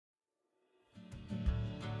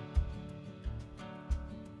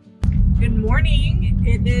Good morning.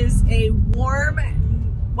 It is a warm,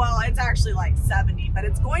 well, it's actually like 70, but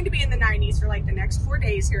it's going to be in the 90s for like the next 4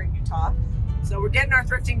 days here in Utah. So we're getting our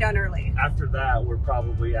thrifting done early. After that, we're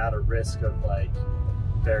probably at a risk of like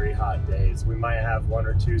very hot days. We might have 1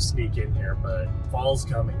 or 2 sneak in here, but fall's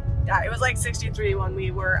coming. Yeah, it was like 63 when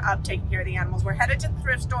we were up taking care of the animals. We're headed to the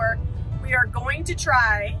thrift store. We are going to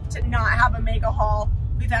try to not have a mega haul.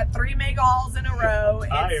 We've had 3 mega hauls in a row.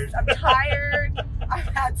 I'm tired. I've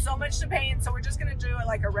had so much to paint, so we're just gonna do it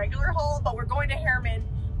like a regular haul, but we're going to Harriman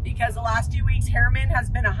because the last few weeks Harriman has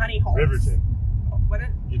been a honey hole. Riverton. What?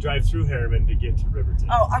 You drive through Harriman to get to Riverton.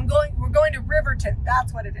 Oh, we're going to Riverton.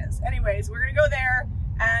 That's what it is. Anyways, we're gonna go there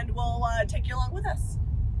and we'll take you along with us.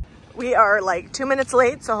 We are like 2 minutes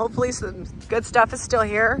late, so hopefully some good stuff is still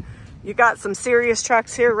here. You got some serious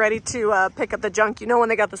trucks here ready to pick up the junk. You know when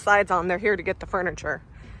they got the sides on, they're here to get the furniture.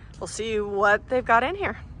 We'll see what they've got in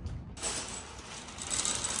here.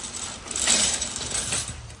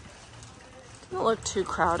 Doesn't look too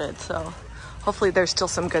crowded, so hopefully there's still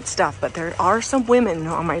some good stuff, but there are some women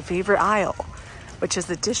on my favorite aisle, which is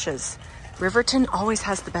the dishes. Riverton always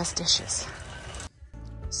has the best dishes.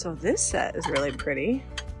 So this set is really pretty.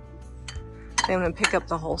 I'm gonna pick up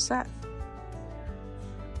the whole set.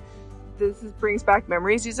 This brings back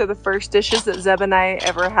memories. These are the first dishes that Zeb and I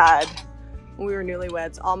ever had when we were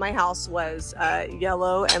newlyweds. All my house was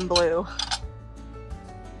yellow and blue.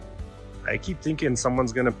 I keep thinking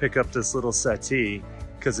someone's gonna pick up this little settee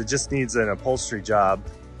because it just needs an upholstery job.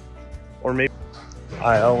 Or maybe,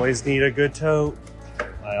 I always need a good tote.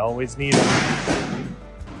 I always need a...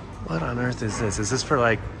 What on earth is this? Is this for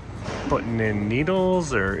like putting in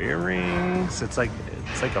needles or earrings? It's like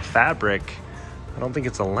a fabric. I don't think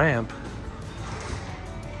it's a lamp.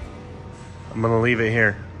 I'm gonna leave it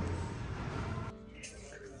here.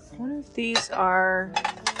 I wonder if these are,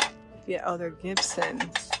 yeah, oh, they're Gibson.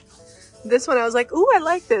 This one I was like, ooh, I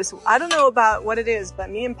like this. I don't know about what it is,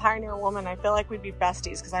 but me and Pioneer Woman, I feel like we'd be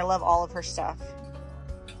besties because I love all of her stuff.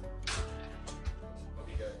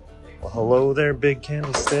 Well, hello there, big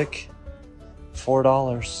candlestick.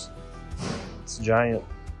 $4. It's giant.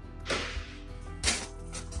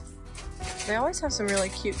 They always have some really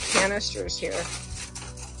cute canisters here.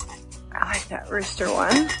 I like that rooster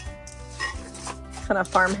one. Kind of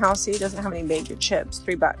farmhousey, doesn't have any major chips.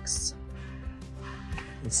 $3.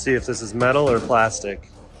 Let's see if this is metal or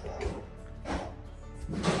plastic.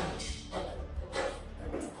 I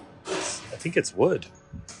think it's wood.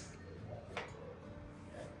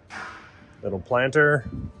 Little planter,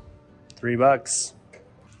 $3.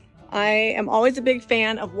 I am always a big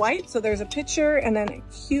fan of white, so there's a picture and then a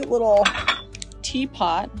cute little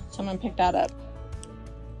teapot. So I'm gonna pick that up.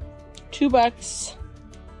 $2.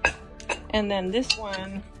 And then this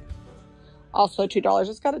one, also $2.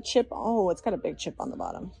 It's got a chip. Oh, it's got a big chip on the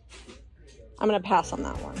bottom. I'm gonna pass on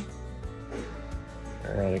that one.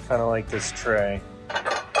 All right, I kind of like this tray.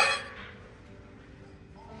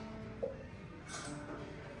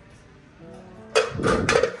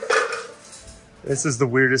 This is the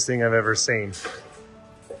weirdest thing I've ever seen.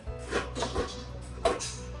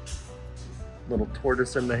 Little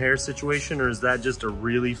tortoise in the hare situation, or is that just a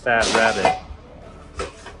really fat rabbit?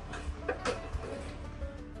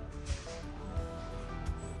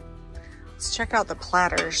 Let's check out the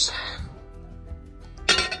platters.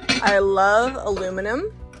 I love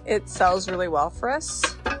aluminum. It sells really well for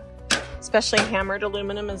us. Especially hammered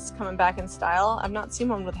aluminum is coming back in style. I've not seen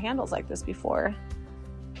one with handles like this before.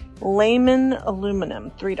 Layman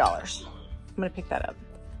aluminum, $3. I'm gonna pick that up.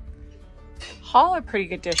 Hall are pretty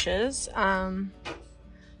good dishes.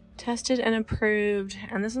 Tested and approved.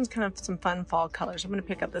 And this one's kind of some fun fall colors. I'm gonna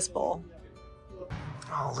pick up this bowl.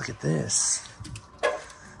 Oh, look at this.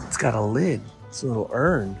 It's got a lid. It's a little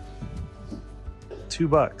urn.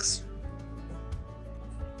 $2.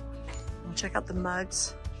 We'll check out the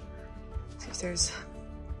mugs. See if there's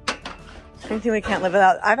anything we can't live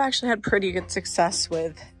without. I've actually had pretty good success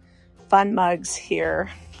with fun mugs here.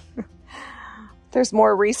 There's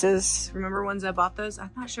more Reese's. Remember ones I bought those?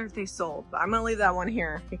 I'm not sure if they sold, but I'm gonna leave that one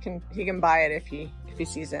here. He can buy it if he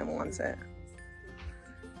sees it and wants it.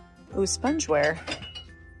 Ooh, spongeware.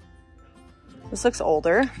 This looks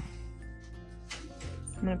older.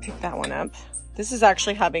 I'm gonna pick that one up. This is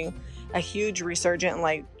actually having a huge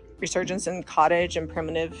resurgence in cottage and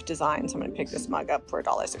primitive design. So I'm gonna pick this mug up for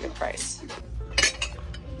 $1. It's a good price.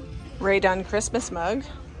 Ray Dunn Christmas mug.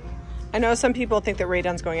 I know some people think that Ray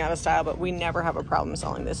Dunn's going out of style, but we never have a problem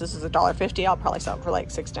selling this. This is $1.50. I'll probably sell it for like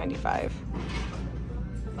 $6.95.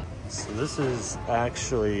 So this is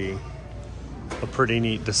actually a pretty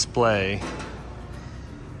neat display.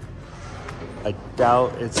 I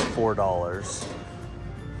doubt it's $4.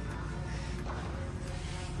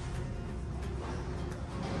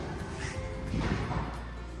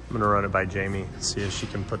 I'm gonna run it by Jami, see if she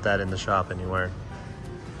can put that in the shop anywhere.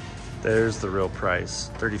 There's the real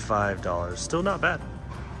price, $35. Still not bad.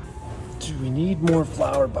 Do we need more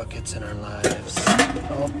flower buckets in our lives?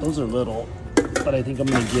 Oh, those are little, but I think I'm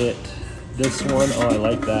gonna get this one. Oh, I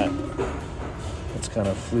like that. It's kind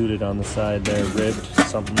of fluted on the side there, ribbed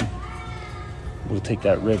something. We'll take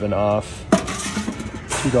that ribbon off.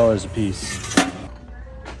 $2 a piece.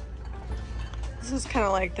 This is kind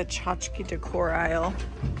of like the tchotchke decor aisle.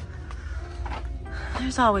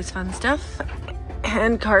 There's always fun stuff.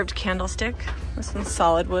 Hand carved candlestick. This one's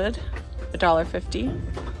solid wood, $1.50.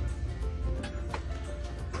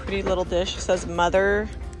 Pretty little dish. It says mother.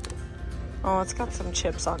 Oh, it's got some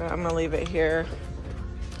chips on it. I'm gonna leave it here.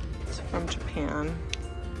 It's from Japan.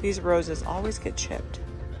 These roses always get chipped.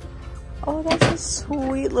 Oh, that's a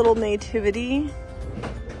sweet little nativity.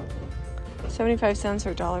 75 cents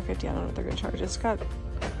or $1.50. I don't know what they're gonna charge. It's got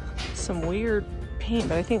some weird paint,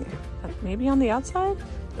 but I think maybe on the outside?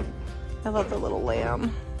 I love the little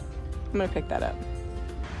lamb. I'm gonna pick that up.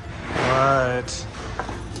 What?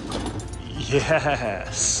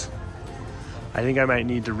 Yes. I think I might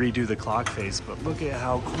need to redo the clock face, but look at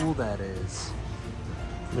how cool that is.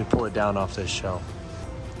 Let me pull it down off this shelf.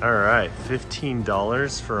 All right,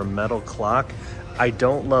 $15 for a metal clock. I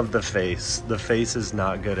don't love the face. The face is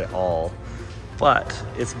not good at all, but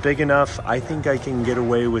it's big enough. I think I can get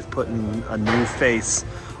away with putting a new face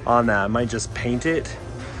on that. I might just paint it,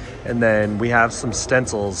 and then we have some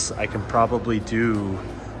stencils. I can probably do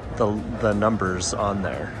the numbers on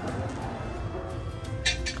there.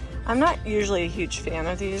 I'm not usually a huge fan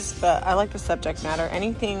of these, but I like the subject matter.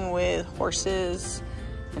 Anything with horses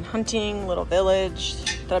and hunting, little village,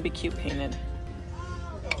 that'd be cute painted.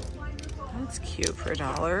 That's cute for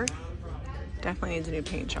 $1. Definitely needs a new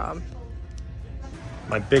paint job.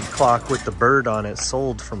 My big clock with the bird on it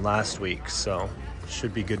sold from last week, so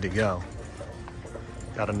should be good to go.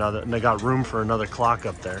 Got another, and I got room for another clock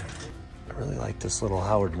up there. I really like this little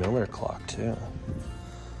Howard Miller clock too.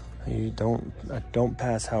 I don't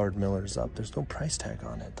pass Howard Millers up. There's no price tag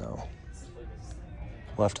on it though.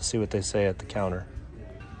 We'll have to see what they say at the counter.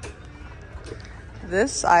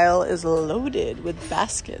 This aisle is loaded with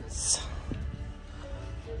baskets.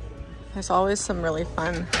 There's always some really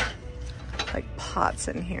fun like pots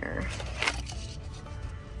in here.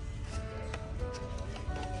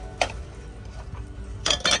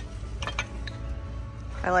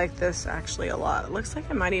 I like this actually a lot. It looks like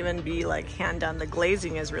it might even be like hand done. The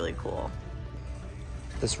glazing is really cool.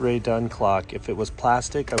 This Ray Dunn clock, if it was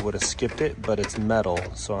plastic, I would have skipped it, but it's metal,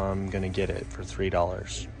 so I'm gonna get it for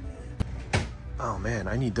 $3. Oh man,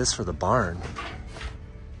 I need this for the barn.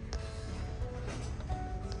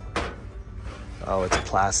 Oh, it's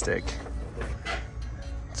plastic.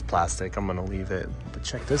 It's plastic, I'm gonna leave it. But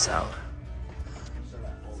check this out.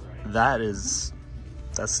 That's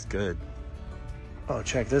good. Oh,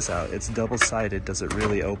 check this out. It's double-sided. Does it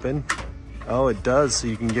really open? Oh, it does, so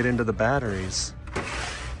you can get into the batteries.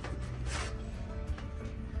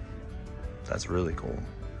 That's really cool.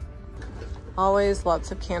 Always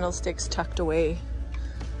lots of candlesticks tucked away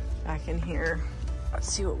back in here. Let's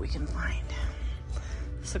see what we can find.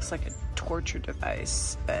 This looks like a torture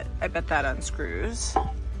device, but I bet that unscrews.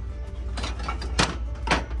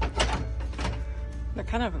 They're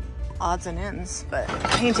kind of odds and ends, but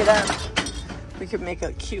painted up, we could make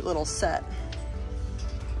a cute little set.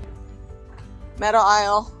 Metal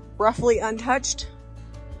aisle, roughly untouched.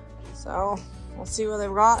 So we'll see what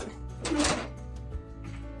they've got.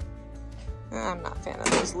 I'm not a fan of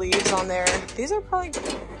those leaves on there. These are probably,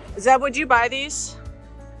 Zeb, would you buy these?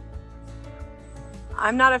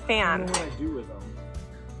 I'm not a fan. I don't know what I do with them.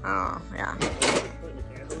 Oh, yeah. Putting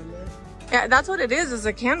a candle in there? Yeah, that's what it is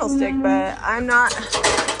a candlestick, but I'm not.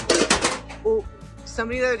 Oh,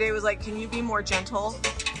 somebody the other day was like, can you be more gentle?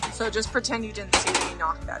 So just pretend you didn't see me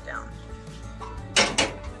knock that down.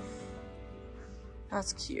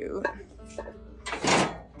 That's cute.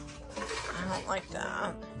 I don't like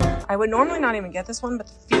that. I would normally not even get this one, but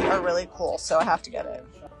the feet are really cool, so I have to get it.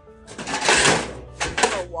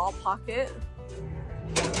 A wall pocket.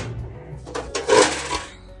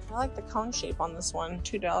 I like the cone shape on this one.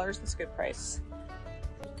 $2, that's a good price.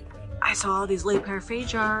 I saw all these Le Parfait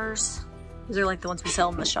jars. These are like the ones we sell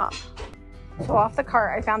in the shop. So off the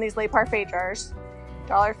cart, I found these Le Parfait jars.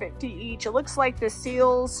 $1.50 each. It looks like the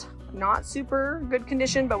seal's not super good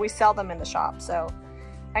condition, but we sell them in the shop, so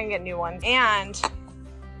I can get new ones. And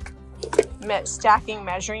stacking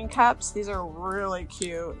measuring cups. These are really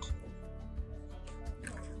cute.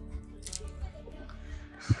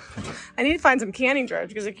 I need to find some canning jars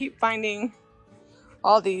because I keep finding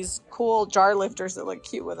all these cool jar lifters that look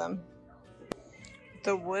cute with them.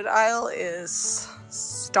 The wood aisle is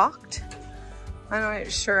stocked. I'm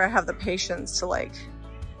not sure I have the patience to like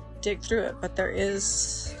dig through it, but there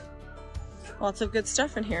is lots of good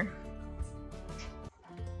stuff in here.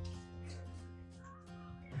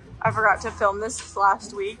 I forgot to film this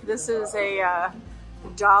last week. This is a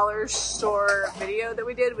dollar store video that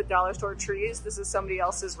we did with dollar store trees. This is somebody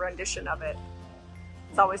else's rendition of it.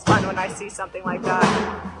 It's always fun when I see something like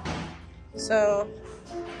that. So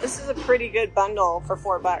this is a pretty good bundle for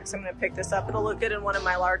 $4. I'm gonna pick this up. It'll look good in one of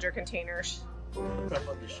my larger containers.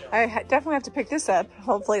 I definitely have to pick this up.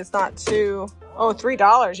 Hopefully it's not too, oh,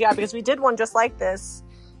 $3. Yeah, because we did one just like this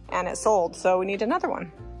and it sold. So we need another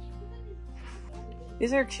one.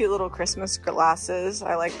 These are cute little Christmas glasses.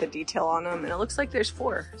 I like the detail on them, and it looks like there's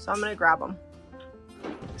 4, so I'm gonna grab them.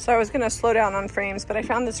 So I was gonna slow down on frames, but I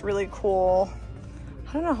found this really cool,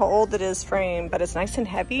 I don't know how old it is frame, but it's nice and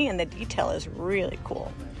heavy, and the detail is really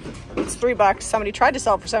cool. It's $3. Somebody tried to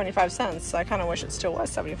sell it for 75 cents, so I kind of wish it still was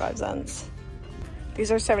 75 cents.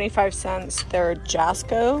 These are 75 cents. They're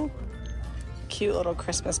Jasco. Cute little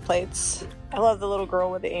Christmas plates. I love the little girl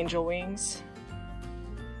with the angel wings.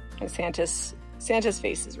 And Santa's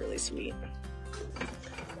face is really sweet.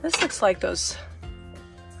 This looks like those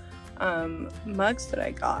mugs that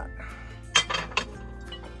I got.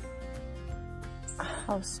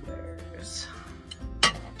 Housewares.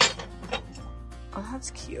 Oh,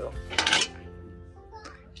 that's cute.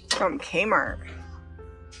 From Kmart.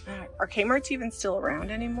 Are Kmart's even still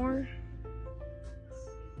around anymore?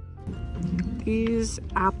 These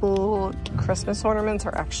apple Christmas ornaments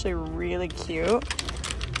are actually really cute.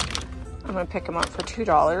 I'm gonna pick them up for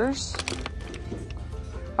 $2.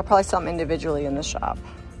 I'll probably sell them individually in the shop.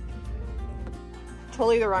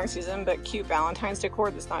 Totally the wrong season, but cute Valentine's decor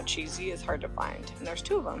that's not cheesy is hard to find. And there's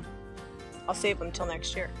 2 of them. I'll save them till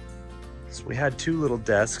next year. So we had 2 little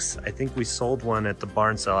desks. I think we sold one at the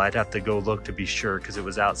barn sale. I'd have to go look to be sure because it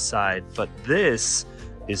was outside. But this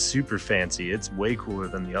is super fancy. It's way cooler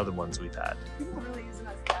than the other ones we've had. People really use them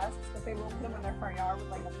as desks, but they will put them in their front yard with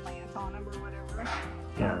like a plant on them or whatever.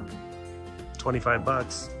 Yeah.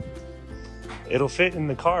 $25. It'll fit in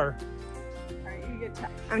the car. All right, you get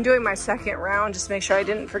I'm doing my second round just to make sure I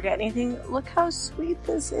didn't forget anything. Look how sweet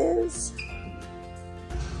this is.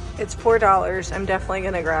 It's $4. I'm definitely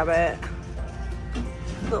gonna grab it.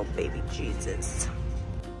 Little baby Jesus.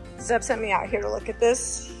 Zeb sent me out here to look at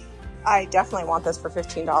this. I definitely want this for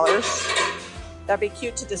 $15. That'd be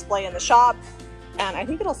cute to display in the shop, and I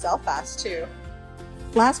think it'll sell fast too.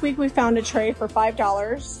 Last week we found a tray for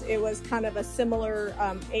 $5. It was kind of a similar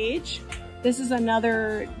age. This is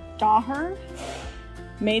another Daher,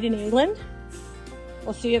 made in England.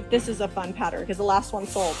 We'll see if this is a fun pattern because the last one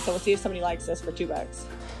sold. So we'll see if somebody likes this for $2.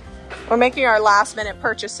 We're making our last minute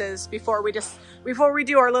purchases before we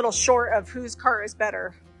do our little short of whose car is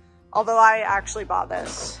better. Although I actually bought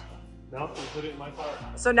this. No, we put it in my cart.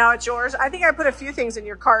 So now it's yours. I think I put a few things in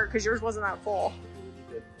your cart because yours wasn't that full.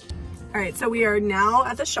 All right, so we are now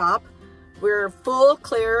at the shop. We're full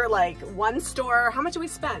clear, like one store. How much did we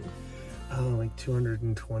spend? Oh, like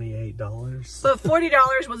 $228. But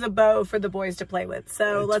 $40 was a bow for the boys to play with.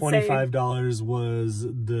 So let's say $25 was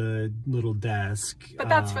the little desk. But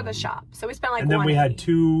that's for the shop. So we spent like and then we had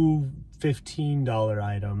 2 $15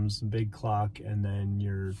 items, big clock, and then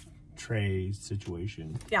your tray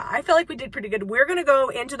situation. Yeah, I feel like we did pretty good. We're gonna go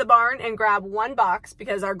into the barn and grab 1 box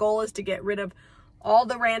because our goal is to get rid of all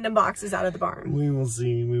the random boxes out of the barn. We will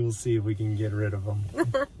see if we can get rid of them.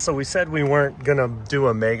 So we said we weren't gonna do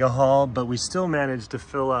a mega haul, but we still managed to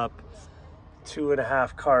fill up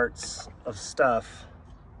 2.5 carts of stuff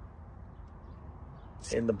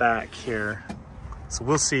in the back here. So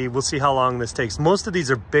we'll see how long this takes. Most of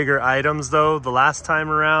these are bigger items though. The last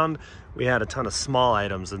time around, we had a ton of small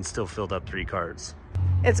items and still filled up 3 carts.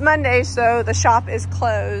 It's Monday, so the shop is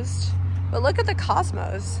closed. But look at the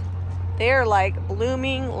cosmos. They're like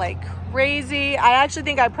blooming like crazy. I actually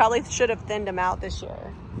think I probably should have thinned them out this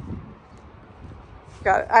year.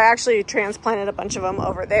 I actually transplanted a bunch of them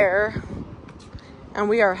over there. And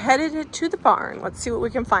we are headed to the barn. Let's see what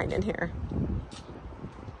we can find in here.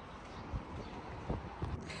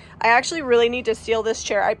 I actually really need to seal this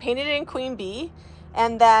chair. I painted it in Queen Bee,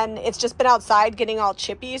 and then it's just been outside getting all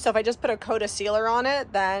chippy. So if I just put a coat of sealer on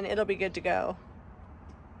it, then it'll be good to go.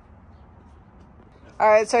 All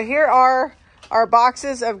right, so here are our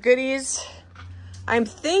boxes of goodies. I'm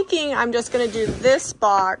thinking I'm just gonna do this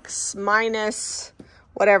box minus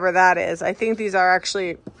whatever that is. I think these are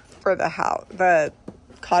actually for the house, the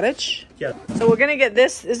cottage. Yeah. So we're gonna get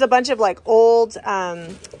this. This is a bunch of like old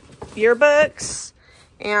yearbooks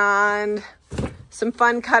and some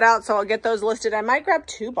fun cutouts. So I'll get those listed. I might grab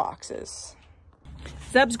 2 boxes.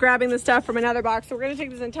 Zeb's grabbing the stuff from another box. So we're gonna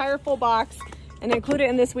take this entire full box and include it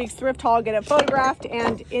in this week's thrift haul, get it photographed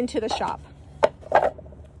and into the shop.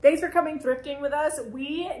 Thanks for coming thrifting with us.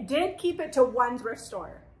 We did keep it to one thrift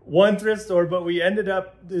store. One thrift store, but we ended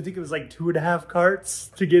up, I think it was like 2.5 carts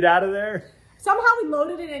to get out of there. Somehow we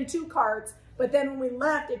loaded it in 2 carts, but then when we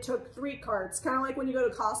left, it took 3 carts. Kind of like when you go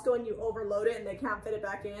to Costco and you overload it and they can't fit it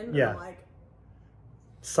back in. Yeah. I'm like,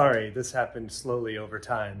 sorry, this happened slowly over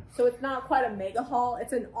time. so it's not quite a mega haul.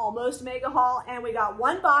 It's an almost mega haul. And we got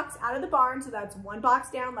 1 box out of the barn. So that's 1 box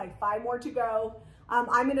down, like 5 more to go.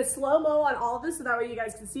 I'm going to slow-mo on all of this so that way you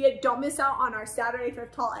guys can see it. Don't miss out on our Saturday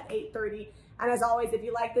thrift haul at 8:30. And as always, if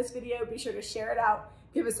you like this video, be sure to share it out,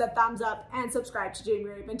 give us a thumbs up, and subscribe to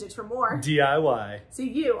Jami Vintage for more DIY. See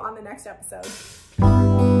you on the next episode.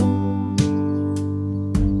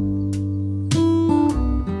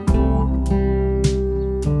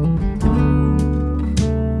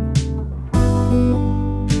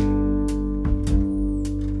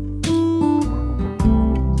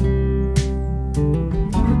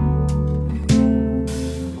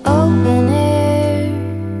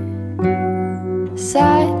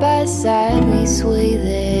 Side by side we sway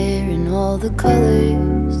there in all the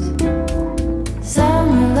colors.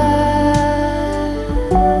 Summer love,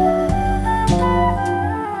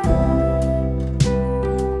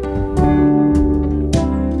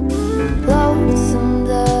 lonesome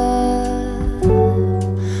dove,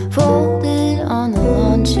 folded on the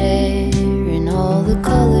lawn chair in all the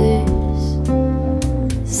colors.